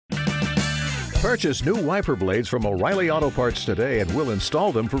Purchase new wiper blades from O'Reilly Auto Parts today and we'll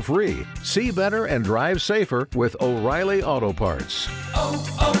install them for free. See better and drive safer with O'Reilly Auto Parts.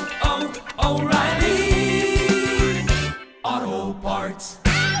 Auto Parts.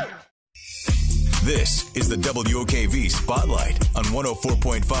 This is the WOKV Spotlight on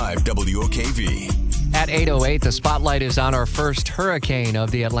 104.5 WOKV. At 8:08, the spotlight is on our first hurricane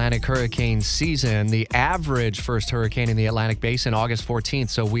of the Atlantic hurricane season, the average first hurricane in the Atlantic Basin, August 14th.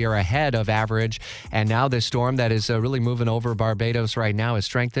 So we are ahead of average. And now this storm that is really moving over Barbados right now is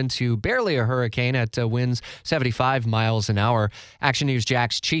strengthened to barely a hurricane at winds 75 miles an hour. Action News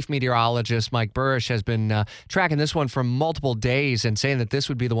Jack's chief meteorologist, Mike Burrish, has been tracking this one for multiple days and saying that this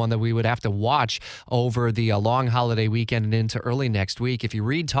would be the one that we would have to watch over the long holiday weekend and into early next week. If you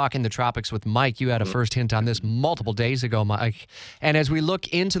read Talking the Tropics with Mike, you had a first hint on this multiple days ago, Mike. And as we look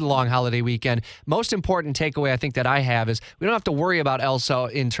into the long holiday weekend, most important takeaway I think that I have is we don't have to worry about Elsa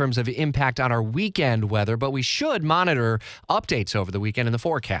in terms of impact on our weekend weather, but we should monitor updates over the weekend in the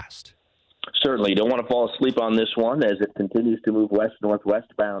forecast. Certainly. You don't want to fall asleep on this one as it continues to move west-northwest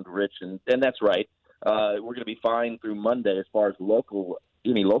bound, Rich. And that's right. We're going to be fine through Monday as far as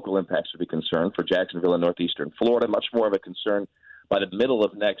any local impacts should be concerned for Jacksonville and northeastern Florida. Much more of a concern by the middle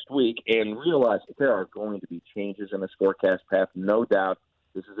of next week, and realize that there are going to be changes in this forecast path, no doubt.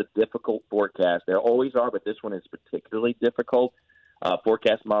 This is a difficult forecast. There always are, but this one is particularly difficult.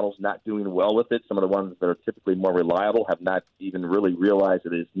 Forecast models not doing well with it. Some of the ones that are typically more reliable have not even really realized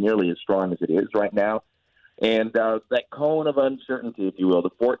it is nearly as strong as it is right now. And that cone of uncertainty, if you will,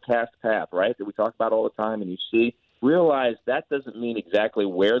 the forecast path, right, that we talk about all the time, and you see, realize that doesn't mean exactly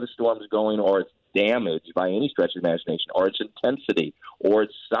where the storm is going or its damage by any stretch of imagination, or its intensity, or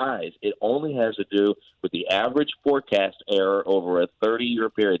its size. It only has to do with the average forecast error over a 30-year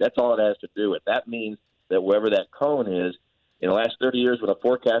period. That's all it has to do with. That means that wherever that cone is, in the last 30 years when a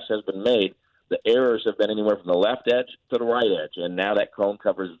forecast has been made, the errors have been anywhere from the left edge to the right edge, and now that cone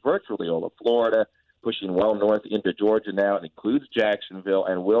covers virtually all of Florida, pushing well north into Georgia now. It includes Jacksonville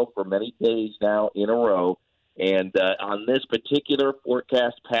and will for many days now in a row. And on this particular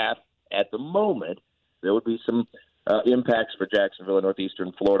forecast path, at the moment, there would be some impacts for Jacksonville and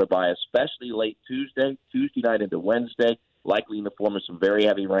northeastern Florida by especially late Tuesday night into Wednesday, likely in the form of some very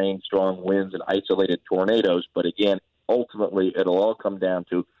heavy rain, strong winds, and isolated tornadoes. But again, ultimately, it'll all come down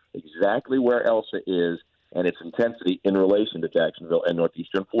to exactly where Elsa is and its intensity in relation to Jacksonville and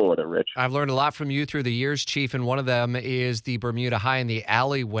northeastern Florida, Rich. I've learned a lot from you through the years, Chief, and one of them is the Bermuda High and the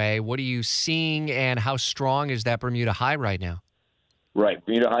alleyway. What are you seeing, and how strong is that Bermuda High right now? Right.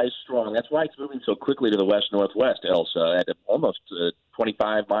 Bermuda High is strong. That's why it's moving so quickly to the west-northwest, Elsa, at almost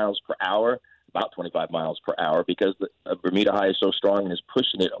 25 miles per hour, about 25 miles per hour, because the Bermuda High is so strong and is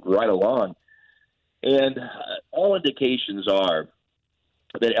pushing it right along. And all indications are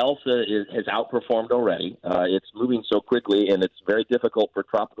that Elsa has outperformed already. It's moving so quickly, and it's very difficult for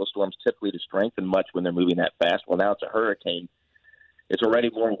tropical storms typically to strengthen much when they're moving that fast. Well, now it's a hurricane. It's already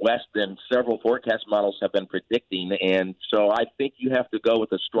more west than several forecast models have been predicting, and so I think you have to go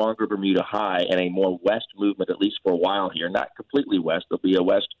with a stronger Bermuda High and a more west movement, at least for a while here. Not completely west. There'll be a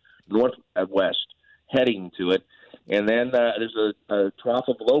west-northwest heading to it. And then there's a trough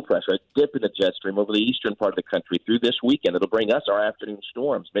of low pressure, a dip in the jet stream over the eastern part of the country through this weekend. It'll bring us our afternoon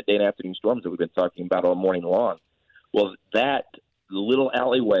storms, midday and afternoon storms that we've been talking about all morning long. Well, that little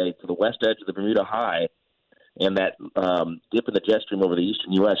alleyway to the west edge of the Bermuda High and that dip in the jet stream over the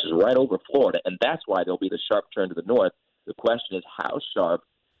eastern U.S. is right over Florida, and that's why there'll be the sharp turn to the north. The question is how sharp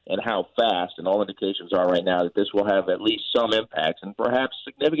and how fast, and all indications are right now that this will have at least some impacts and perhaps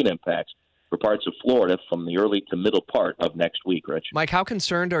significant impacts for parts of Florida from the early to middle part of next week, Rich. Mike, how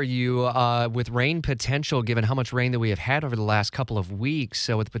concerned are you with rain potential, given how much rain that we have had over the last couple of weeks,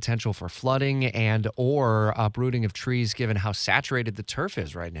 with potential for flooding and or uprooting of trees, given how saturated the turf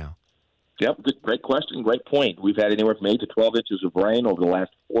is right now? Yep, great question, great point. We've had anywhere from 8 to 12 inches of rain over the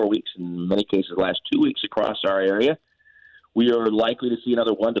last 4 weeks, in many cases the last 2 weeks across our area. We are likely to see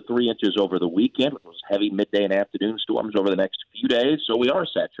another 1 to 3 inches over the weekend with those heavy midday and afternoon storms over the next few days, so we are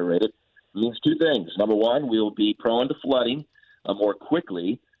saturated. It means two things. Number one, we'll be prone to flooding more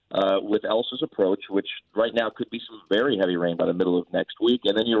quickly with Elsa's approach, which right now could be some very heavy rain by the middle of next week.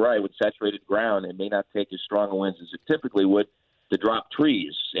 And then you're right, with saturated ground, it may not take as strong a winds as it typically would to drop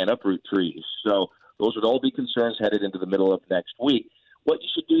trees and uproot trees. So those would all be concerns headed into the middle of next week. What you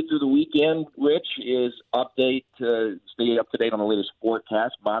should do through the weekend, Rich, is stay up to date on the latest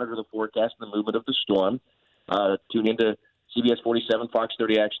forecast, monitor the forecast and the movement of the storm. Tune into CBS 47, Fox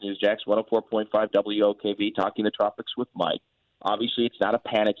 30 Action News, Jax 104.5 WOKV, Talking the Tropics with Mike. Obviously, it's not a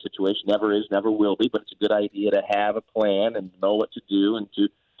panic situation, never is, never will be, but it's a good idea to have a plan and know what to do and to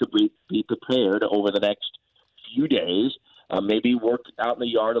to be prepared over the next few days. Maybe work out in the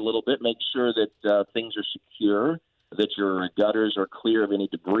yard a little bit, make sure that things are secure, that your gutters are clear of any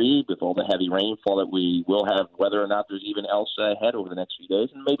debris with all the heavy rainfall that we will have, whether or not there's even else ahead over the next few days.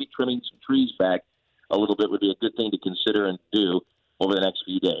 And maybe trimming some trees back a little bit would be a good thing to consider and do over the next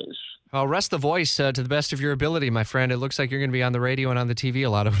few days. Well, rest the voice to the best of your ability, my friend. It looks like you're going to be on the radio and on the TV a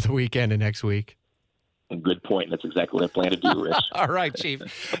lot over the weekend and next week. Good point. That's exactly what I plan to do, Rich. All right, Chief.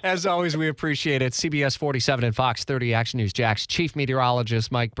 As always, we appreciate it. CBS 47 and Fox 30 Action News Jax Chief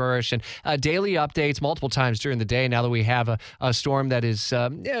Meteorologist Mike Burrish, and daily updates multiple times during the day now that we have a storm that is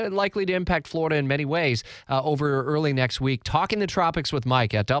likely to impact Florida in many ways over early next week. Talking the Tropics with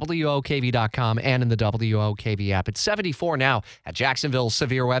Mike at WOKV.com and in the WOKV app. It's 74 now at Jacksonville's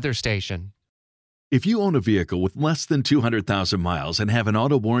Severe Weather Station. If you own a vehicle with less than 200,000 miles and have an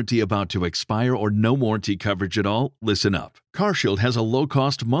auto warranty about to expire or no warranty coverage at all, listen up. CarShield has a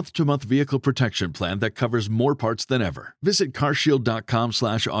low-cost month-to-month vehicle protection plan that covers more parts than ever. Visit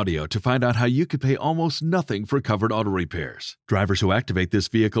carshield.com/audio to find out how you could pay almost nothing for covered auto repairs. Drivers who activate this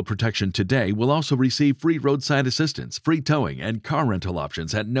vehicle protection today will also receive free roadside assistance, free towing, and car rental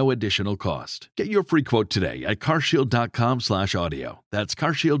options at no additional cost. Get your free quote today at carshield.com/audio. That's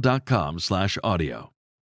carshield.com/audio.